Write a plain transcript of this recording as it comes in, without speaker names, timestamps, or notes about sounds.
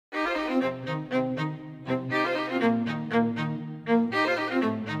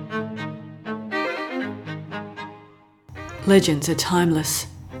Legends are timeless.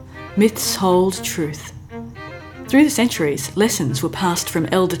 Myths hold truth. Through the centuries, lessons were passed from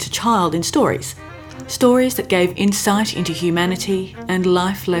elder to child in stories. Stories that gave insight into humanity and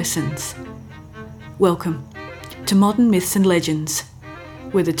life lessons. Welcome to Modern Myths and Legends,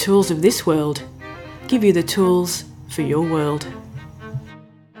 where the tools of this world give you the tools for your world.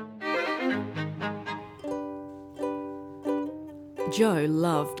 Jo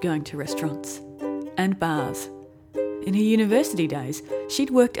loved going to restaurants and bars. In her university days, she'd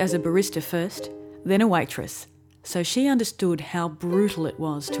worked as a barista first, then a waitress, so she understood how brutal it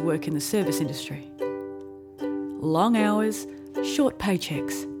was to work in the service industry. Long hours, short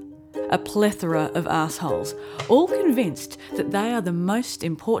paychecks, a plethora of assholes, all convinced that they are the most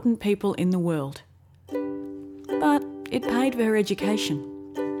important people in the world. But it paid for her education.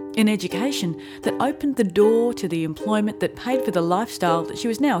 An education that opened the door to the employment that paid for the lifestyle that she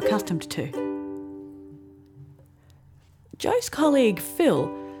was now accustomed to. Jo's colleague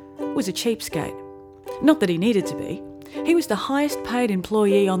Phil was a cheapskate. Not that he needed to be. He was the highest paid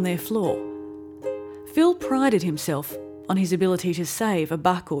employee on their floor. Phil prided himself on his ability to save a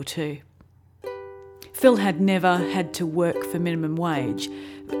buck or two. Phil had never had to work for minimum wage.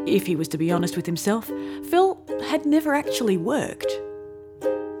 If he was to be honest with himself, Phil had never actually worked.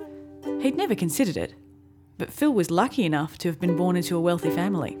 He'd never considered it, but Phil was lucky enough to have been born into a wealthy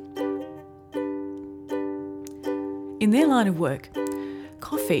family. In their line of work,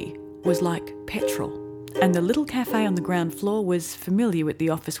 coffee was like petrol, and the little cafe on the ground floor was familiar with the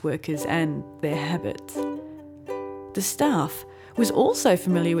office workers and their habits. The staff was also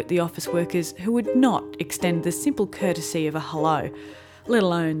familiar with the office workers who would not extend the simple courtesy of a hello, let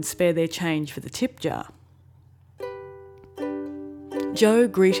alone spare their change for the tip jar. Jo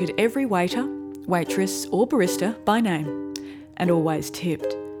greeted every waiter, waitress or barista by name and always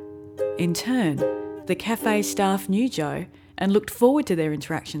tipped. In turn, the cafe staff knew Jo and looked forward to their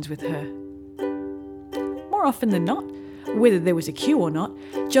interactions with her. More often than not, whether there was a queue or not,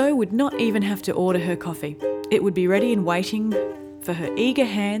 Jo would not even have to order her coffee. It would be ready and waiting for her eager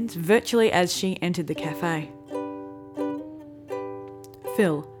hands virtually as she entered the cafe.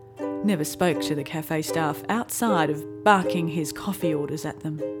 Phil never spoke to the cafe staff outside of barking his coffee orders at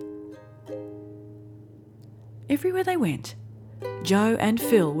them. Everywhere they went, Jo and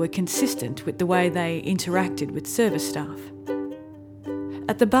Phil were consistent with the way they interacted with service staff.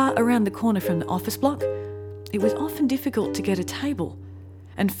 At the bar around the corner from the office block, it was often difficult to get a table,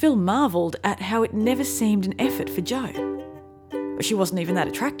 and Phil marvelled at how it never seemed an effort for Jo. She wasn't even that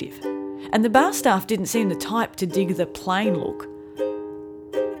attractive, and the bar staff didn't seem the type to dig the plain look.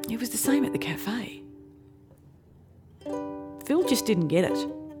 It was the same at the cafe. Phil just didn't get it.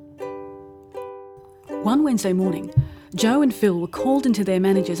 One Wednesday morning, Jo and Phil were called into their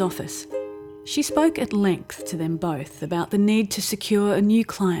manager's office. She spoke at length to them both about the need to secure a new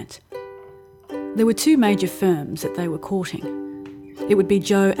client. There were two major firms that they were courting. It would be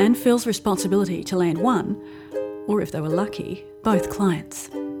Jo and Phil's responsibility to land one, or if they were lucky, both clients.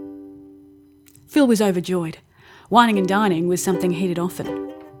 Phil was overjoyed. Wining and dining was something he did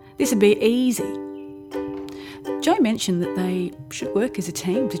often. This would be easy. Jo mentioned that they should work as a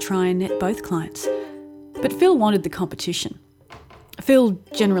team to try and net both clients. But Phil wanted the competition. Phil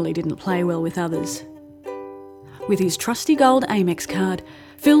generally didn't play well with others. With his trusty gold Amex card,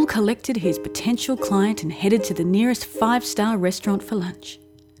 Phil collected his potential client and headed to the nearest five-star restaurant for lunch.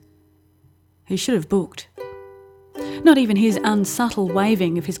 He should have booked. Not even his unsubtle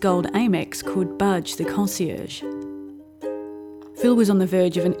waving of his gold Amex could budge the concierge. Phil was on the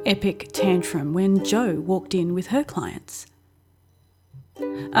verge of an epic tantrum when Jo walked in with her clients.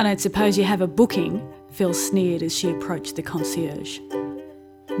 "I don't suppose you have a booking?" Phil sneered as she approached the concierge.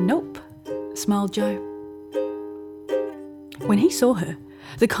 "Nope," smiled Jo. When he saw her,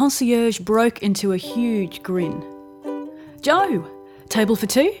 the concierge broke into a huge grin. "Jo, table for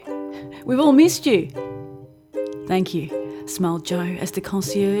two? We've all missed you." "Thank you," smiled Jo as the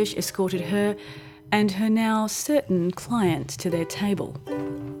concierge escorted her and her now certain client to their table.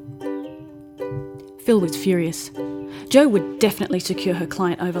 Phil was furious. Jo would definitely secure her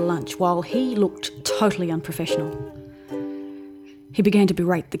client over lunch while he looked totally unprofessional. He began to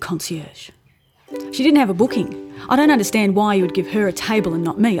berate the concierge. "She didn't have a booking. I don't understand why you would give her a table and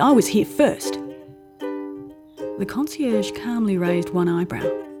not me. I was here first." The concierge calmly raised one eyebrow.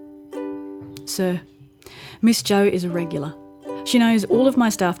 "Sir, Miss Jo is a regular. She knows all of my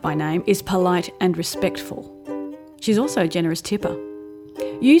staff by name, is polite and respectful. She's also a generous tipper.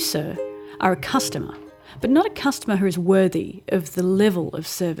 You, sir, are a customer, but not a customer who is worthy of the level of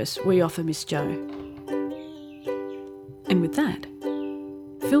service we offer Miss Jo. And with that,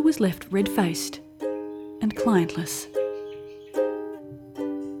 Phil was left red-faced and clientless.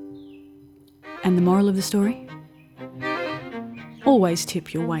 And the moral of the story? Always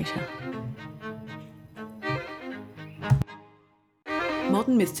tip your waiter.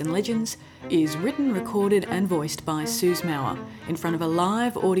 Modern Myths and Legends is written, recorded and voiced by Suze Mauer in front of a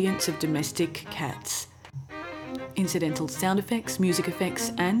live audience of domestic cats. Incidental sound effects, music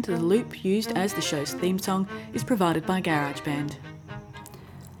effects and the loop used as the show's theme song is provided by GarageBand.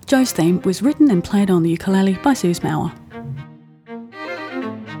 Jo's theme was written and played on the ukulele by Suze Mauer.